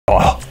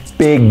Oh,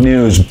 big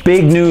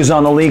news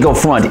on the legal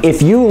front.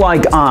 If you,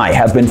 like I,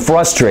 have been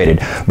frustrated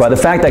by the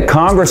fact that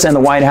Congress and the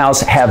White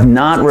House have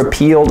not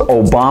repealed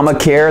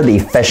Obamacare, the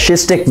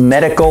fascistic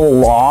medical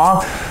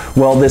law,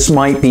 well, this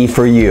might be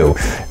for you.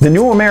 The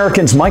New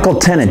American's Michael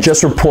Tennant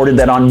just reported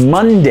that on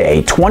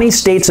Monday, 20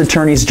 states'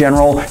 attorneys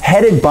general,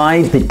 headed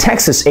by the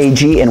Texas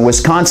AG and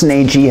Wisconsin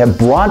AG, have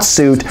brought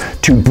suit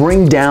to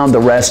bring down the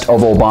rest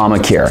of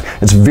Obamacare.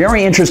 It's a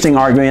very interesting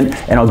argument,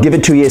 and I'll give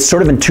it to you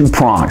sort of in two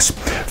prongs.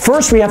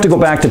 First, we have to go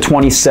back to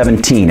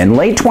 2017. In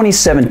late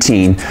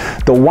 2017,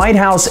 the White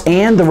House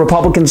and the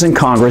Republicans in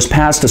Congress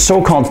passed a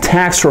so-called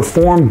tax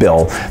reform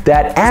bill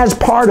that, as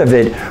part of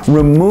it,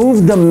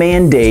 removed the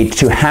mandate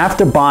to have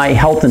to buy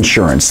health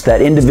insurance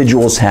that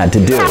individuals had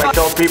to do. I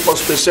told people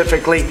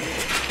specifically,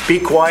 be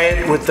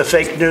quiet with the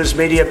fake news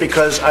media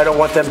because I don't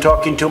want them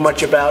talking too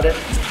much about it,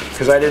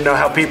 because I didn't know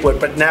how people would.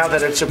 But now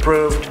that it's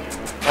approved,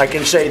 I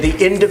can say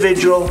the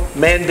individual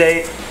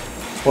mandate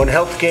on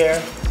health care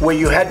where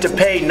you had to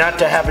pay not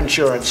to have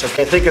insurance.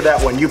 Okay, think of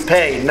that one. You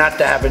pay not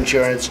to have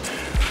insurance.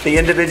 The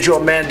individual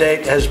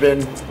mandate has been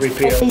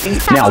repealed.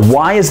 Now,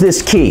 why is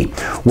this key?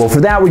 Well,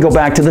 for that, we go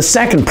back to the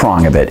second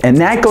prong of it, and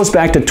that goes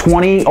back to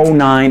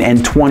 2009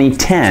 and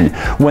 2010,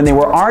 when they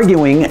were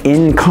arguing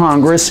in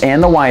Congress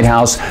and the White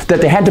House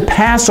that they had to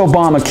pass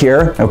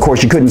Obamacare. Of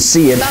course, you couldn't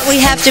see it. But we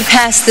have to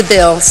pass the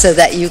bill so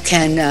that you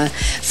can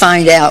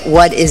find out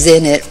what is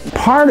in it.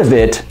 Part of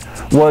it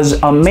was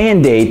a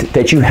mandate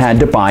that you had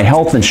to buy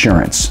health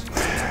insurance.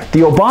 The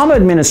Obama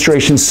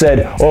administration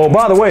said, oh,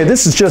 by the way,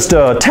 this is just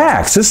a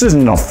tax. This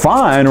isn't a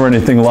fine or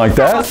anything like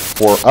that.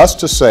 For us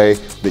to say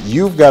that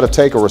you've got to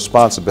take a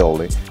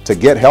responsibility to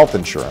get health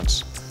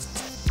insurance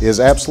is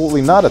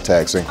absolutely not a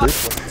tax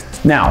increase.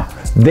 Now,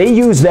 they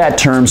used that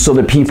term so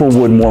that people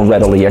would more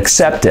readily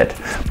accept it.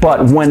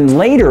 But when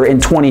later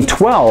in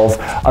 2012,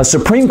 a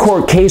Supreme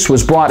Court case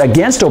was brought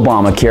against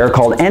Obamacare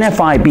called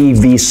NFIB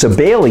v.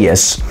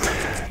 Sebelius,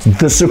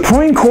 the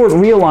Supreme Court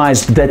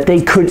realized that they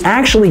could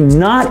actually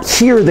not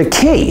hear the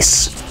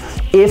case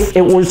if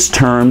it was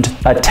termed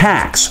a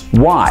tax.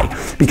 Why?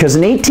 Because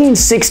in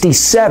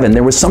 1867,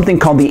 there was something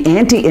called the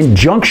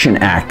Anti-Injunction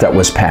Act that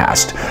was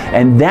passed.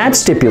 And that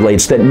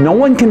stipulates that no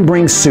one can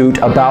bring suit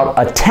about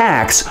a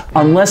tax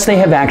unless they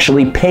have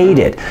actually paid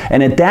it.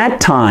 And at that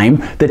time,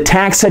 the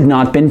tax had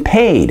not been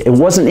paid. It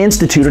wasn't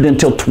instituted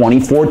until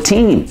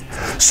 2014.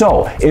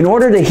 So, in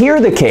order to hear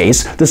the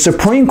case, the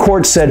Supreme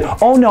Court said,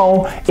 oh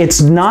no,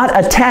 it's not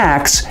a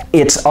tax,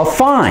 it's a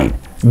fine.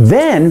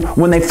 Then,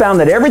 when they found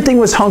that everything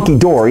was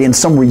hunky-dory in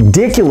some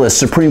ridiculous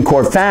Supreme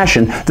Court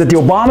fashion, that the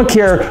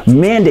Obamacare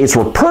mandates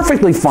were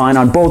perfectly fine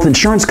on both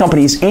insurance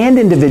companies and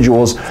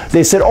individuals,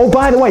 they said, oh,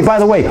 by the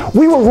way,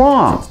 we were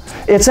wrong.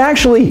 It's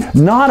actually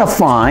not a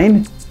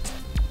fine,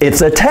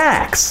 it's a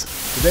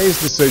tax. Today's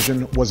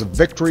decision was a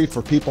victory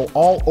for people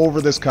all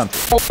over this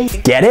country.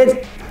 Get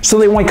it? So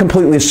they went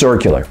completely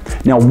circular.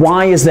 Now,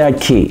 why is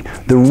that key?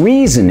 The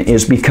reason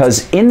is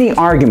because in the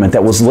argument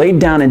that was laid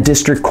down in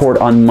district court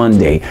on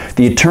Monday,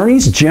 the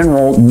attorneys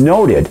general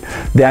noted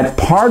that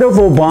part of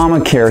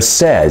Obamacare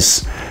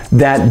says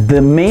that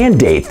the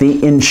mandate,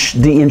 the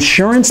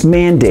insurance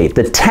mandate,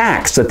 the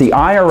tax that the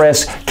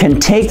IRS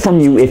can take from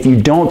you if you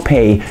don't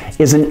pay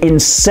is an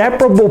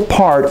inseparable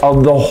part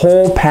of the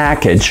whole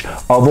package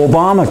of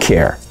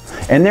Obamacare.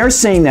 And they're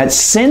saying that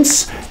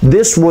since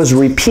this was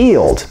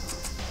repealed,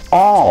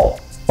 all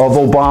of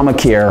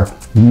Obamacare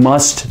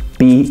must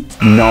be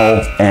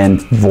null and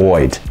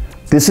void.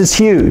 This is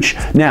huge.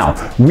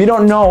 Now, we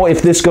don't know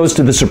if this goes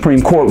to the Supreme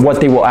Court,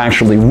 what they will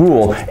actually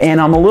rule, and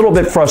I'm a little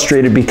bit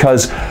frustrated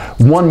because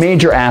one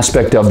major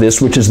aspect of this,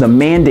 which is the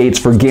mandates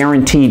for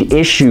guaranteed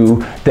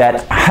issue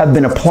that have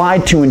been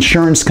applied to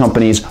insurance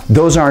companies,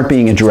 those aren't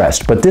being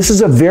addressed. But this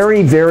is a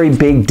very, very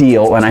big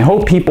deal, and I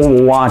hope people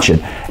will watch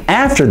it.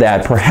 After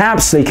that,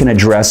 perhaps they can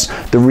address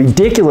the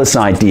ridiculous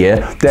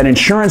idea that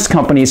insurance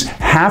companies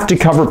have to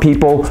cover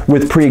people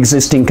with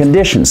pre-existing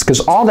conditions,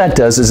 because all that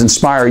does is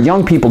inspire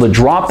young people to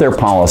drop their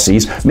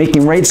policies,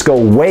 making rates go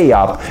way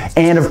up,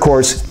 and of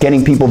course,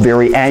 getting people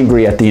very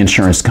angry at the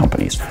insurance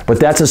companies. But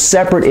that's a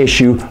separate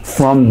issue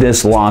from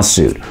this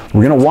lawsuit.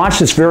 We're going to watch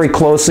this very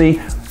closely,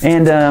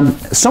 and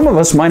some of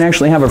us might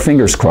actually have our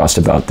fingers crossed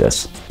about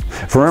this.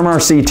 For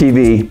MRC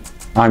TV,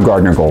 I'm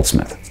Gardner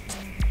Goldsmith.